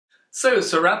So,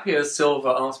 Serapio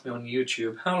Silva asked me on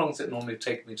YouTube, how long does it normally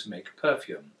take me to make a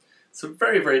perfume? It's a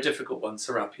very, very difficult one,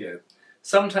 Serapio.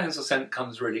 Sometimes the scent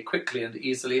comes really quickly and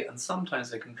easily, and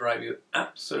sometimes it can drive you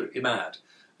absolutely mad.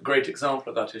 A great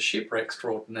example of that is Chypre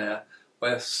Extraordinaire,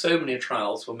 where so many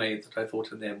trials were made that I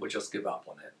thought in the end we'd just give up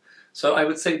on it. So I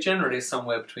would say generally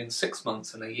somewhere between 6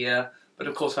 months and a year, but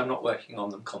of course I'm not working on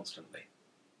them constantly.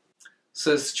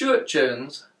 So Stuart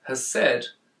Jones has said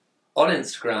on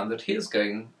Instagram that he is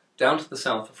going down to the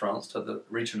south of France, to the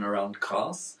region around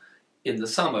Grasse, in the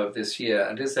summer of this year,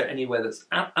 and is there anywhere that's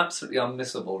absolutely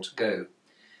unmissable to go?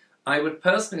 I would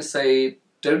personally say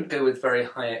don't go with very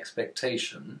high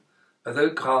expectation. Although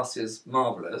Grasse is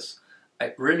marvellous,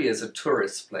 it really is a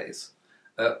tourist place.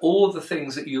 All the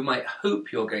things that you might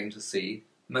hope you're going to see,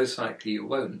 most likely you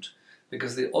won't,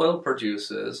 because the oil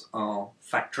producers are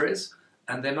factories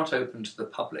and they're not open to the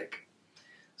public.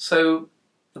 So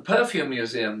the perfume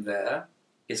museum there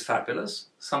is fabulous.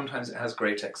 Sometimes it has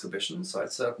great exhibitions, so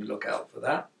I'd certainly look out for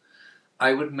that.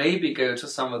 I would maybe go to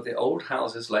some of the old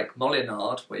houses like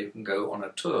Molinard, where you can go on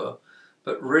a tour,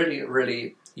 but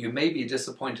really, you may be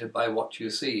disappointed by what you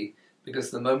see, because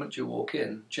the moment you walk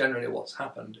in, generally what's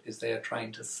happened is they are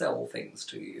trying to sell things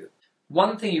to you.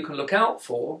 One thing you can look out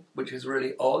for, which is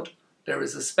really odd, there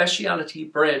is a specialty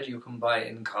bread you can buy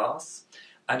in Grasse,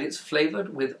 and it's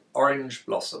flavoured with orange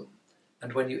blossom.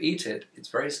 And when you eat it, it's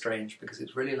very strange because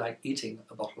it's really like eating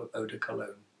a bottle of eau de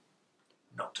cologne.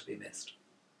 Not to be missed.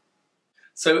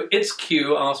 So It's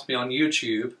Q asked me on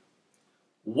YouTube,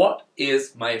 what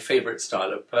is my favourite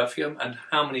style of perfume and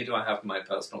how many do I have in my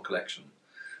personal collection?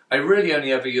 I really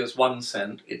only ever use one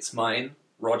scent. It's mine,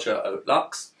 Roja Haute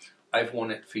Luxe. I've worn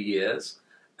it for years.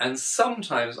 And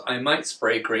sometimes I might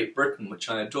spray Great Britain, which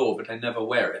I adore, but I never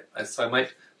wear it. So I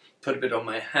might put a bit on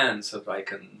my hand so that I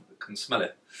can smell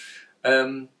it.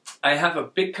 I have a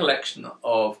big collection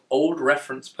of old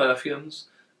reference perfumes.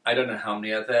 I don't know how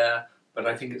many are there, but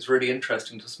I think it's really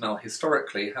interesting to smell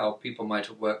historically how people might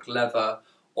have worked leather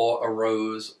or a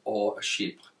rose or a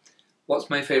Chypre. What's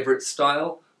my favourite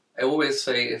style? I always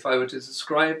say if I were to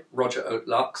describe Roja Haute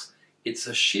Luxe, it's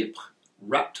a Chypre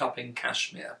wrapped up in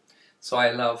cashmere. So I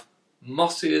love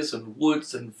mosses and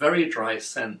woods and very dry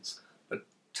scents, but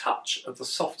touch of the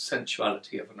soft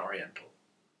sensuality of an Oriental.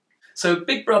 So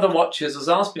Big Brother Watches has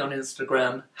asked me on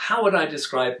Instagram, how would I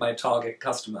describe my target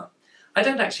customer? I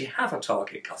don't actually have a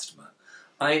target customer.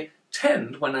 I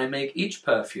tend, when I make each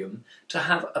perfume, to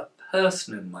have a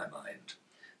person in my mind.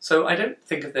 So I don't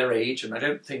think of their age and I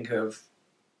don't think of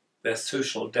their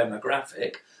social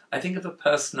demographic. I think of a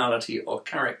personality or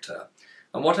character.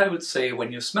 And what I would say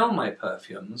when you smell my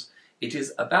perfumes, it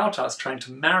is about us trying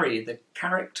to marry the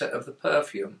character of the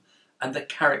perfume and the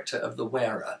character of the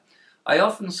wearer. I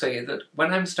often say that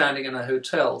when I'm standing in a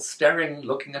hotel, staring,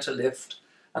 looking at a lift,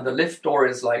 and the lift door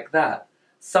is like that,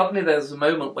 suddenly there's a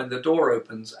moment when the door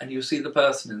opens and you see the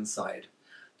person inside.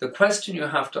 The question you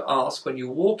have to ask when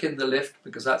you walk in the lift,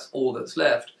 because that's all that's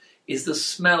left, is the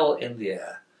smell in the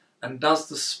air. And does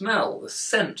the smell, the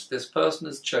scent this person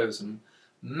has chosen,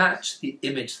 match the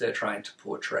image they're trying to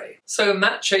portray? So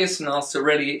Matt Chasen asked a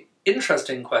really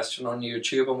interesting question on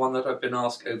YouTube, and one that I've been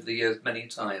asked over the years many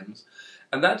times.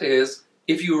 And that is,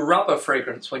 if you rub a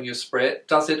fragrance when you spray it,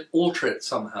 does it alter it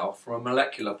somehow from a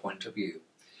molecular point of view?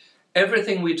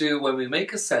 Everything we do when we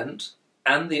make a scent,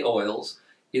 and the oils,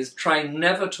 is try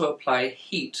never to apply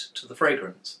heat to the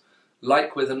fragrance.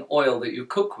 Like with an oil that you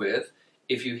cook with,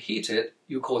 if you heat it,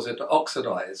 you cause it to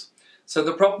oxidize. So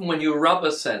the problem when you rub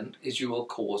a scent is you will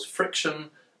cause friction,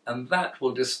 and that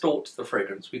will distort the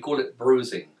fragrance. We call it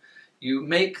bruising. You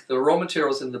make the raw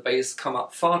materials in the base come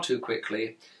up far too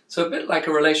quickly. So a bit like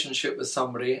a relationship with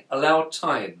somebody, allow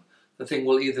time. The thing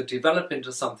will either develop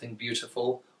into something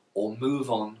beautiful or move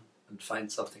on and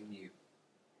find something new.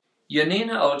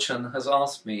 Yanina Olchen has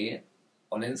asked me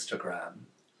on Instagram,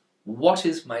 what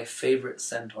is my favourite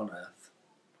scent on earth?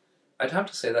 I'd have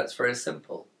to say that's very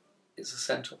simple. It's the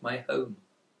scent of my home.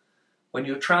 When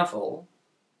you travel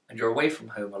and you're away from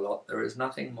home a lot, there is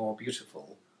nothing more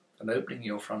beautiful than opening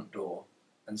your front door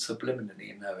and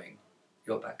subliminally knowing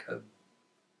you're back home.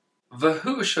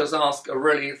 Vahush has asked a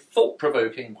really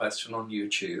thought-provoking question on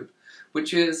YouTube,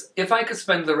 which is, if I could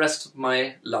spend the rest of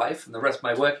my life and the rest of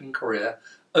my working career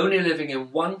only living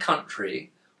in one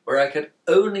country where I could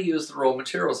only use the raw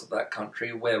materials of that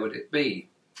country, where would it be?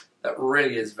 That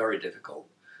really is very difficult,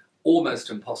 almost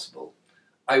impossible.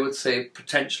 I would say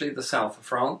potentially the south of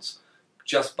France,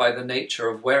 just by the nature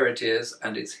of where it is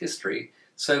and its history.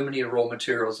 So many raw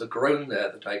materials are grown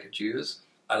there that I could use.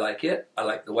 I like it, I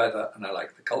like the weather, and I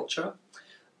like the culture.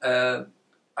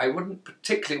 I wouldn't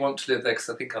particularly want to live there because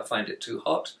I think I find it too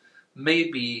hot.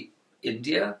 Maybe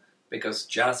India, because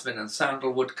jasmine and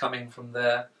sandalwood coming from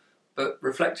there. But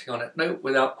reflecting on it, no,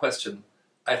 without question,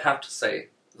 I'd have to say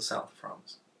the south of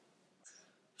France.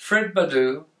 Fred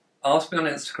Badu asked me on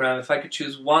Instagram if I could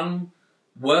choose one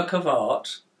work of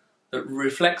art that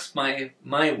reflects my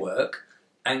work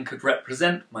and could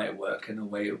represent my work in a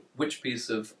way. Which piece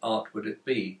of art would it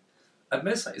be? I'd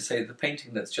most likely say the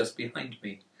painting that's just behind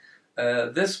me.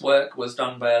 This work was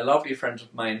done by a lovely friend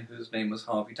of mine whose name was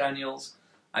Harvey Daniels.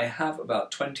 I have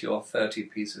about 20 or 30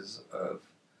 pieces of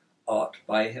art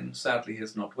by him. Sadly,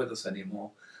 he's not with us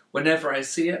anymore. Whenever I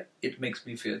see it, it makes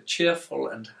me feel cheerful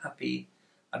and happy,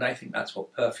 and I think that's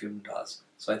what perfume does.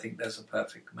 So I think there's a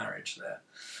perfect marriage there.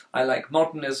 I like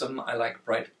modernism, I like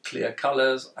bright, clear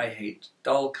colours, I hate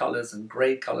dull colours and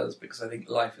grey colours because I think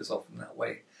life is often that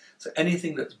way. So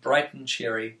anything that's bright and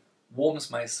cheery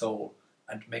warms my soul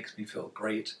and makes me feel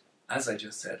great. As I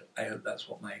just said, I hope that's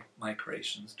what my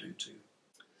creations do too.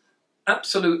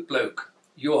 Absolute Bloke,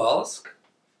 you ask,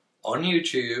 on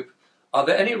YouTube, are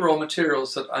there any raw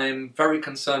materials that I am very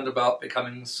concerned about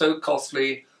becoming so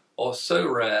costly or so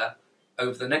rare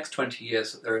over the next 20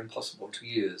 years that they're impossible to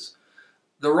use?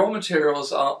 The raw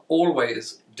materials are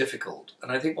always difficult,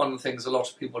 and I think one of the things a lot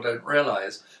of people don't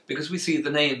realise, because we see the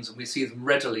names and we see them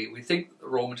readily, we think that the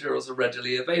raw materials are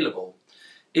readily available.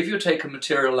 If you take a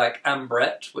material like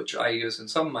ambrette, which I use in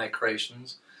some of my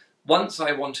creations, once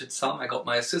I wanted some, I got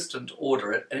my assistant to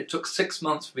order it, and it took 6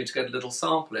 months for me to get a little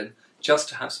sample in just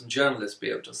to have some journalists be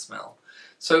able to smell.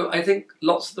 So I think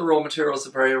lots of the raw materials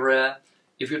are very rare.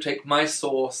 If you take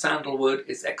Mysore sandalwood,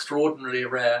 it's extraordinarily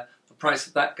rare. The price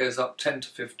of that goes up 10 to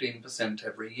 15%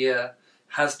 every year,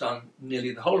 has done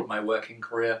nearly the whole of my working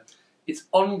career. It's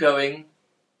ongoing.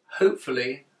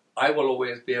 Hopefully, I will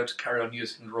always be able to carry on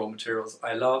using the raw materials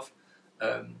I love.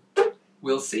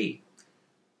 We'll see.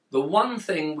 The one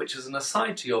thing which is an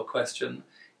aside to your question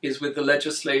is with the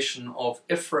legislation of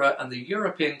IFRA and the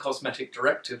European Cosmetic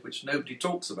Directive, which nobody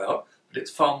talks about, but it's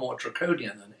far more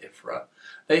draconian than IFRA.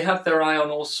 They have their eye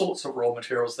on all sorts of raw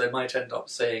materials they might end up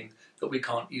saying that we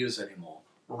can't use anymore.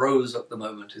 Rose at the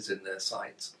moment is in their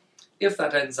sights. If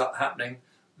that ends up happening,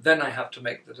 then I have to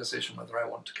make the decision whether I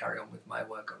want to carry on with my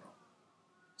work or not.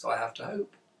 So I have to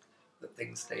hope that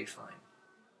things stay fine.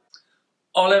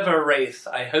 Oliver Wraith,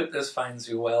 I hope this finds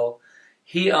you well.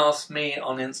 He asked me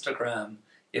on Instagram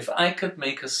if I could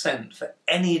make a scent for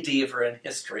any diva in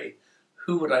history,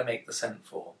 who would I make the scent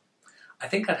for? I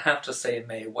think I'd have to say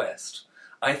Mae West.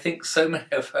 I think so many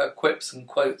of her quips and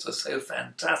quotes are so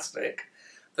fantastic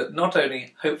that not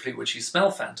only, hopefully, would she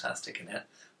smell fantastic in it,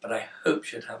 but I hope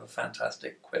she'd have a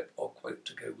fantastic quip or quote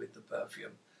to go with the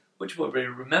perfume, which will be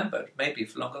remembered maybe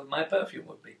for longer than my perfume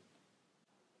would be.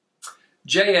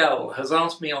 JL has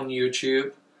asked me on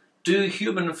YouTube, do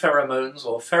human pheromones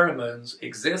or pheromones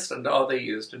exist and are they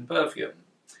used in perfume?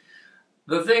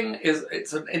 The thing is,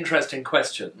 it's an interesting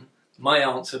question. My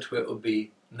answer to it would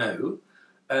be no.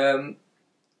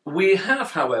 We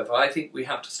have, however, I think we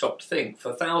have to stop to think,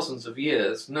 for thousands of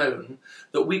years known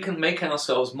that we can make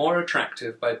ourselves more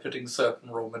attractive by putting certain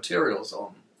raw materials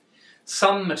on.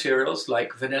 Some materials,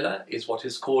 like vanilla, is what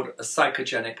is called a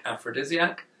psychogenic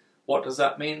aphrodisiac. What does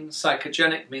that mean?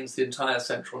 Psychogenic means the entire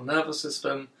central nervous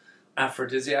system.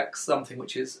 Aphrodisiac, something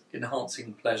which is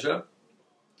enhancing pleasure.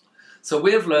 So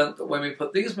we have learnt that when we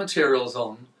put these materials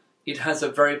on, it has a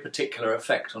very particular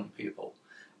effect on people.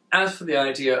 As for the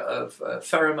idea of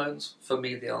pheromones, for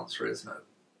me the answer is no.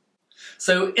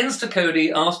 So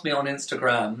Instacody asked me on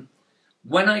Instagram,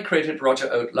 when I created Roja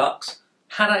Haute Luxe,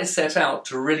 had I set out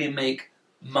to really make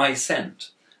my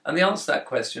scent? And the answer to that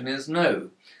question is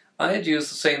no. I had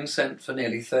used the same scent for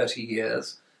nearly 30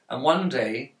 years, and one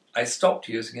day I stopped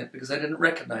using it because I didn't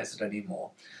recognise it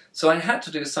anymore. So I had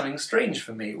to do something strange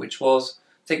for me, which was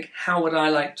think, how would I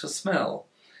like to smell?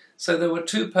 So there were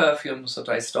two perfumes that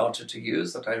I started to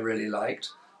use that I really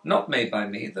liked, not made by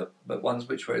me, but ones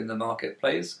which were in the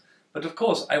marketplace. But of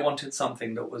course I wanted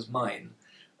something that was mine.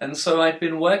 And so I'd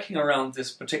been working around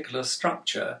this particular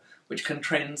structure, which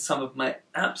contained some of my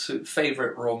absolute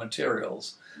favourite raw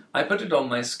materials. I put it on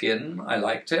my skin, I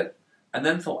liked it, and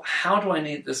then thought, how do I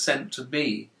need the scent to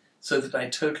be so that I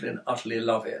totally and utterly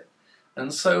love it?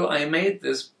 And so I made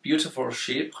this beautiful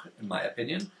chypre, in my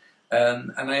opinion,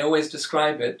 and I always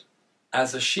describe it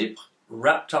as a chypre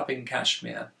wrapped up in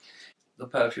cashmere. The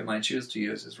perfume I choose to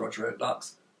use is Roja Haute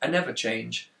Luxe. I never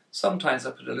change. Sometimes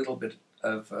I put a little bit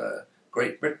of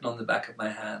Great Britain on the back of my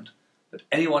hand, but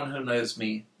anyone who knows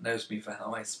me for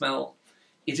how I smell.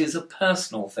 It is a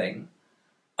personal thing.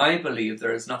 I believe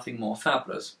there is nothing more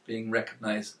fabulous being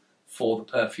recognised for the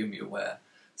perfume you wear.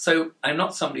 So I'm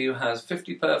not somebody who has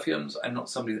 50 perfumes, I'm not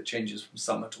somebody that changes from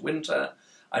summer to winter.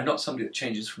 I'm not somebody that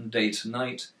changes from day to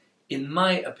night. In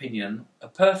my opinion, a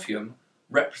perfume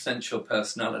represents your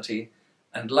personality,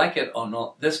 and like it or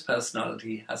not, this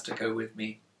personality has to go with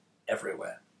me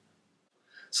everywhere.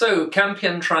 So,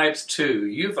 Campion Tribes 2,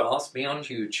 you've asked me on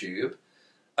YouTube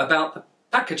about the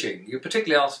packaging. You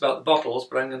particularly asked about the bottles,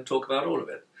 but I'm going to talk about all of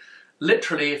it.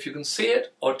 Literally, if you can see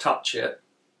it or touch it,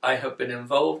 I have been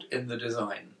involved in the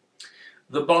design.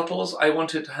 The bottles, I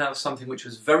wanted to have something which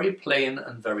was very plain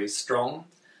and very strong,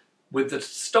 with the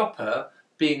stopper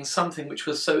being something which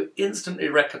was so instantly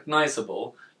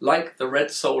recognizable, like the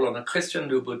red sole on a Christian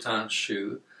Louboutin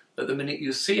shoe, that the minute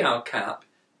you see our cap,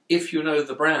 if you know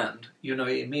the brand, you know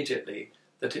immediately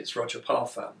that it's Roja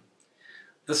Parfum.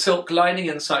 The silk lining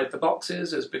inside the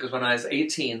boxes is because when I was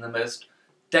 18, the most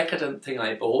decadent thing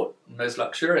I bought, the most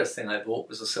luxurious thing I bought,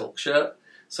 was a silk shirt.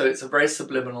 So it's a very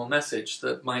subliminal message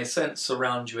that my scents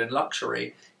surround you in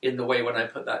luxury in the way when I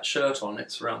put that shirt on,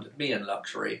 it surrounded me in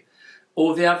luxury.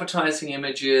 All the advertising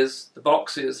images, the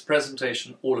boxes, the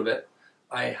presentation, all of it,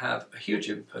 I have a huge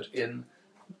input in.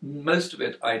 Most of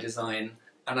it I design,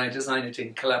 and I design it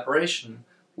in collaboration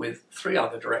with 3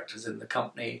 other directors in the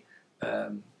company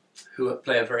who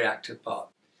play a very active part.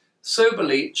 Sober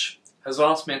Leech has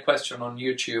asked me a question on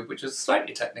YouTube, which is a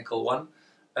slightly technical one,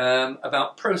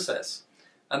 about process.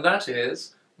 And that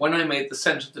is, when I made the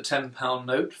scent of the £10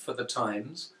 note for the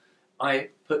Times, I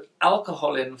put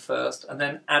alcohol in first and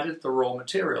then added the raw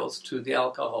materials to the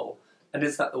alcohol. And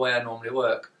is that the way I normally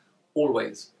work?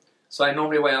 Always. So I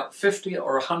normally weigh out 50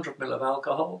 or 100 ml of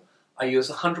alcohol. I use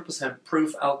 100%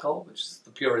 proof alcohol, which is the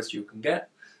purest you can get.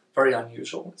 Very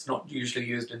unusual. It's not usually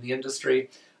used in the industry.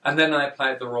 And then I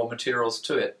apply the raw materials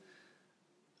to it.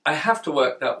 I have to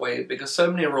work that way because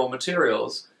so many raw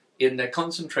materials in their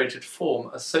concentrated form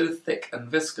are so thick and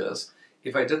viscous,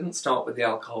 if I didn't start with the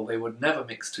alcohol, they would never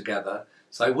mix together,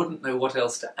 so I wouldn't know what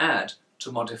else to add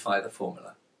to modify the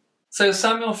formula. So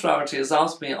Samuel Flaherty has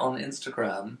asked me on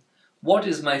Instagram, what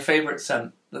is my favourite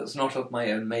scent that's not of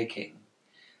my own making?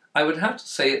 I would have to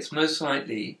say it's most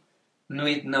likely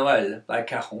Nuit de Noël by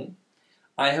Caron.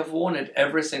 I have worn it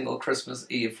every single Christmas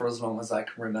Eve for as long as I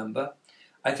can remember.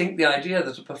 I think the idea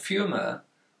that a perfumer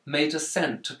made a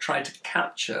scent to try to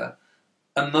capture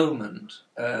a moment,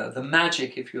 the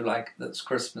magic, if you like, that's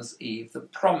Christmas Eve, the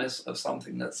promise of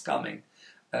something that's coming,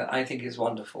 I think is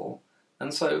wonderful.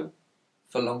 And so,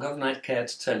 for longer than I'd care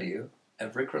to tell you,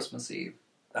 every Christmas Eve,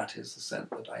 that is the scent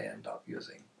that I end up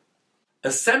using.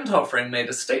 A Scent Offering made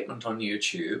a statement on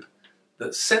YouTube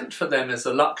that scent for them is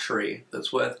a luxury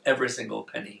that's worth every single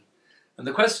penny. And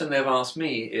the question they've asked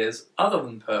me is, other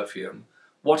than perfume,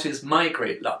 what is my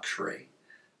great luxury?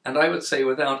 And I would say,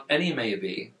 without any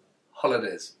maybe,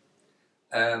 holidays.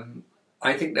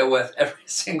 I think they're worth every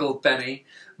single penny.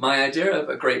 My idea of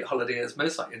a great holiday is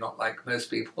most likely not like most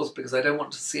people's because I don't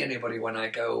want to see anybody when I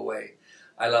go away.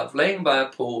 I love laying by a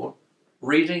pool,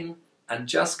 reading, and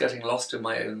just getting lost in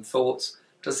my own thoughts.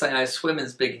 To say I swim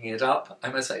is bigging it up. I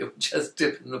must say I would just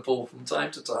dip in the pool from time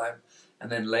to time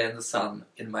and then lay in the sun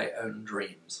in my own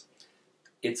dreams.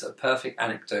 It's a perfect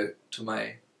anecdote to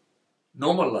my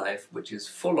normal life, which is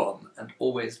full on and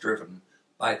always driven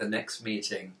by the next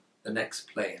meeting, the next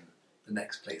plane, the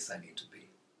next place I need to be.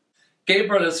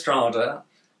 Gabriel Estrada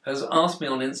has asked me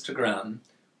on Instagram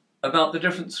about the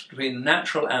difference between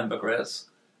natural ambergris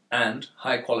and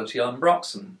high-quality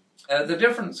ambroxan. The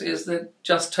difference is they're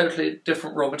just totally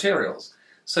different raw materials.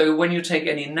 So when you take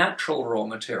any natural raw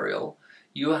material,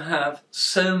 you have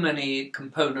so many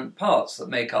component parts that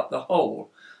make up the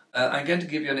whole. I'm going to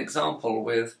give you an example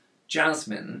with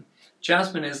jasmine.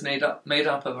 Jasmine is made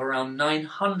up of around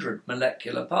 900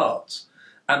 molecular parts,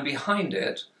 and behind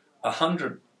it are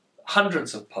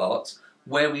hundreds of parts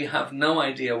where we have no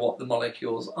idea what the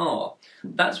molecules are.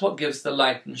 That's what gives the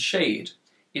light and shade.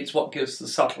 It's what gives the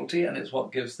subtlety, and it's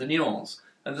what gives the nuance.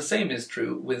 And the same is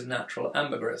true with natural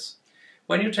ambergris.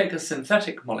 When you take a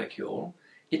synthetic molecule,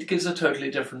 it gives a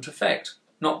totally different effect.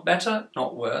 Not better,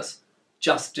 not worse,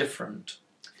 just different.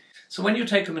 So when you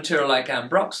take a material like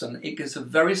ambroxan, it gives a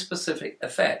very specific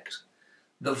effect.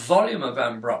 The volume of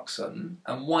ambroxan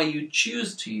and why you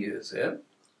choose to use it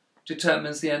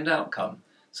determines the end outcome.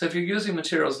 So if you're using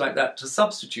materials like that to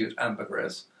substitute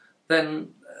ambergris,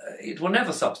 then it will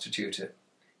never substitute it.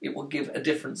 It will give a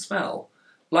different smell.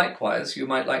 Likewise, you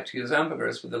might like to use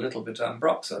ambergris with a little bit of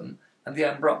ambroxan, and the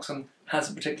ambroxan has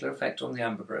a particular effect on the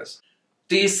ambergris.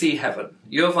 DC Heaven,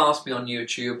 you have asked me on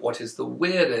YouTube what is the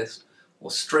weirdest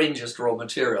or strangest raw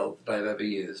material that I've ever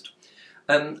used.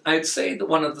 I'd say that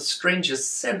one of the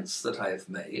strangest scents that I've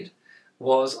made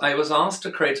was I was asked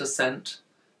to create a scent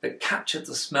that captured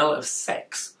the smell of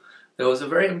sex. There was a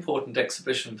very important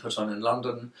exhibition put on in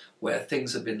London where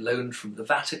things had been loaned from the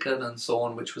Vatican and so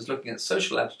on, which was looking at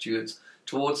social attitudes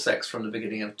towards sex from the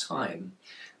beginning of time.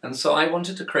 And so I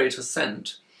wanted to create a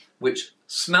scent which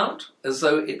smelt as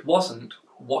though it wasn't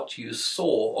what you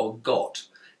saw or got,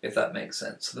 if that makes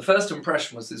sense. So the first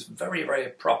impression was this very, very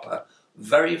proper,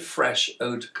 very fresh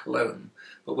eau de cologne.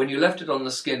 But when you left it on the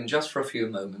skin just for a few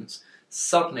moments,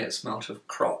 suddenly it smelt of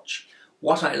crotch.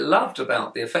 What I loved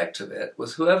about the effect of it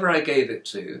was whoever I gave it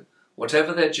to,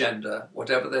 whatever their gender,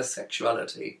 whatever their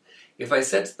sexuality, if I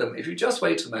said to them, if you just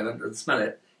wait a moment and smell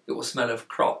it, it will smell of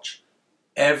crotch.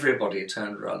 Everybody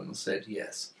turned around and said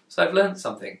yes. So I've learned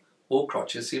something. All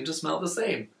crotches seem to smell the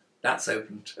same. That's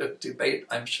open to debate,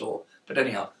 I'm sure. But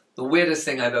anyhow, the weirdest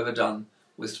thing I've ever done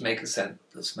was to make a scent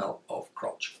that smelled of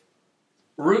crotch.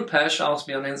 Rupesh asked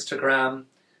me on Instagram,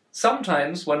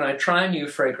 sometimes when I try a new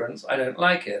fragrance, I don't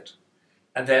like it.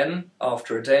 And then,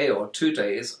 after a day or 2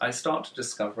 days, I start to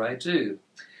discover I do.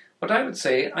 But I would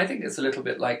say, I think it's a little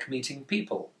bit like meeting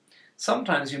people.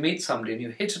 Sometimes you meet somebody and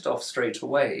you hit it off straight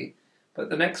away, but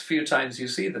the next few times you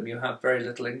see them, you have very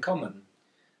little in common.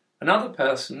 Another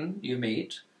person you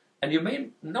meet, and you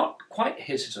may not quite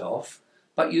hit it off,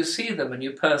 but you see them and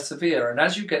you persevere, and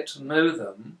as you get to know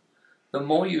them, the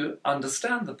more you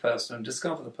understand the person and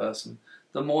discover the person,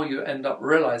 the more you end up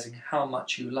realizing how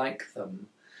much you like them.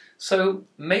 So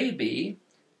maybe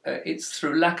it's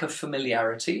through lack of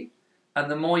familiarity, and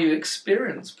the more you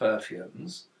experience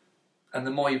perfumes, and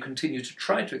the more you continue to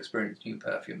try to experience new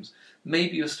perfumes,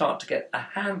 maybe you start to get a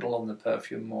handle on the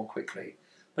perfume more quickly.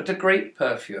 But a great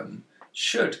perfume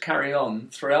should carry on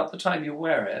throughout the time you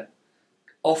wear it,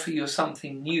 offer you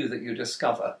something new that you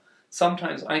discover.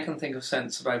 Sometimes I can think of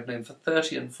scents that I've known for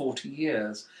 30 and 40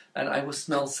 years, and I will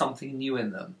smell something new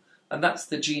in them. And that's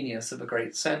the genius of a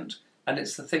great scent, and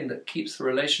it's the thing that keeps the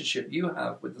relationship you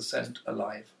have with the scent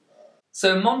alive.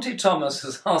 So Monty Thomas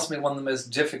has asked me one of the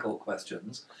most difficult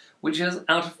questions, which is,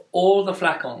 out of all the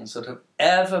flacons that have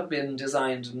ever been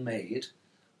designed and made,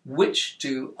 which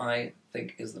do I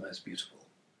think is the most beautiful?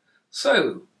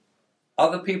 So,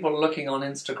 other people looking on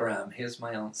Instagram, here's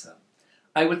my answer.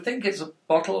 I would think it's a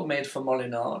bottle made for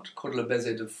Molinard called Le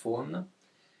Baiser de Faune.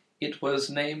 It was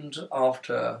named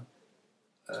after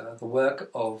the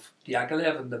work of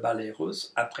Diaghilev and the Ballet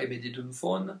Russe, Après-midi d'une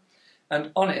Faune,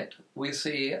 and on it we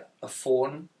see a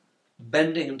faun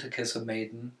bending to kiss a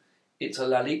maiden. It's a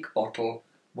lalique bottle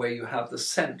where you have the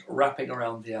scent wrapping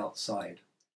around the outside.